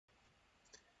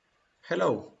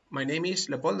Hello, my name is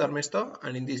Leopoldo Armesto,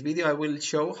 and in this video I will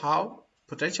show how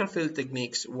potential field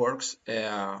techniques works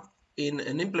in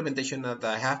an implementation that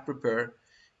I have prepared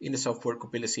in the software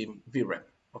CoppeliaSim VREP.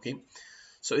 Okay,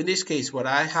 so in this case what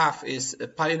I have is a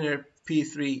Pioneer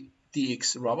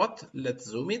P3DX robot. Let's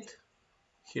zoom it.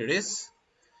 Here it is.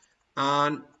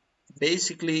 And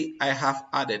basically I have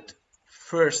added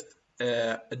first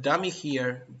a dummy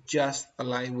here just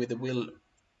aligned with the wheels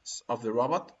of the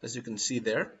robot, as you can see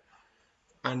there.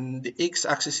 And the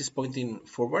x-axis is pointing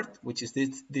forward, which is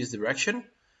this direction,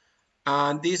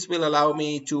 and this will allow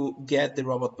me to get the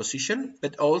robot position,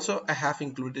 but also I have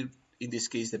included in this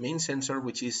case the main sensor,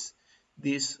 which is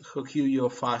this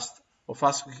Hokuyo fast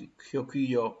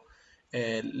Hokuyo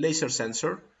laser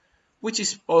sensor, which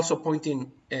is also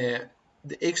pointing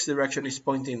the x direction is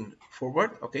pointing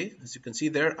forward, okay, as you can see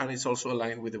there, and it's also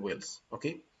aligned with the wheels.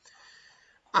 Okay,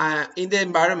 in the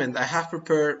environment, I have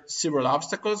prepared several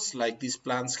obstacles like these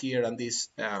plants here and these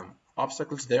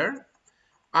obstacles there.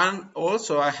 And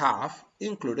also I have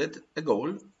included a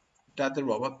goal that the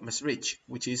robot must reach,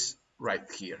 which is right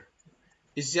here.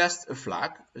 It's just a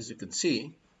flag, as you can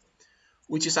see,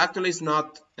 which is actually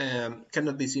not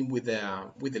cannot be seen with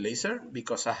the laser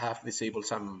because I have disabled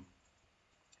some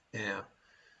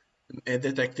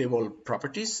detectable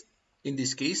properties in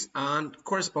this case, and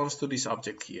corresponds to this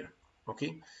object here.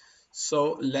 Okay,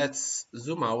 so let's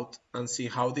zoom out and see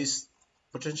how this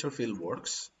potential field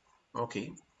works.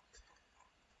 Okay,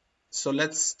 so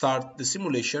let's start the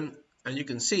simulation, and you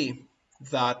can see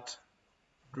that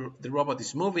the robot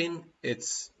is moving.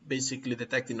 It's basically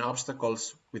detecting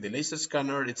obstacles with the laser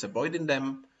scanner. It's avoiding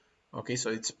them. Okay, so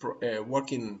it's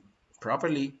working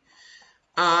properly.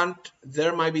 And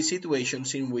there might be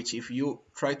situations in which if you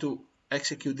try to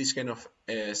execute this kind of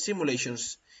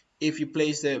simulations, if you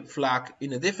place the flag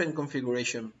in a different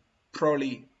configuration,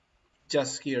 probably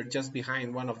just here, just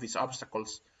behind one of these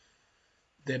obstacles,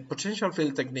 the potential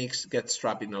field techniques get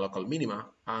trapped in a local minima,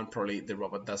 and probably the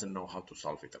robot doesn't know how to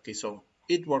solve it. Okay, so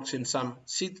it works in some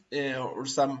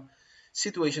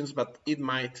situations, but it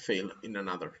might fail in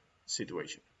another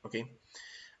situation. Okay,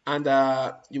 and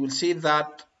you will see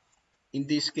that in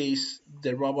this case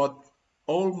the robot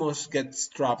almost gets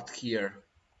trapped here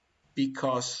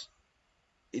because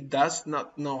it does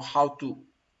not know how to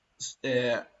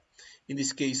in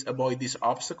this case avoid this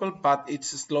obstacle, but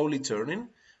it's slowly turning,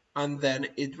 and then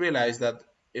it realizes that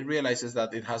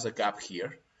it has a gap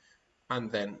here,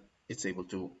 and then it's able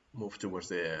to move towards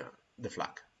the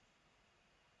flag.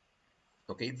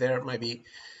 Okay, there might be,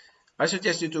 I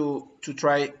suggest you to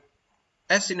try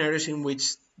scenarios in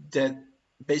which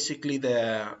basically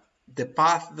the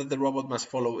path that the robot must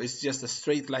follow is just a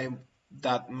straight line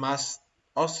that must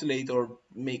oscillate or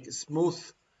make smooth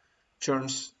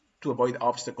turns to avoid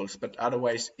obstacles, but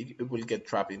otherwise it will get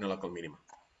trapped in a local minima.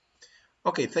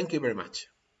 Okay, thank you very much.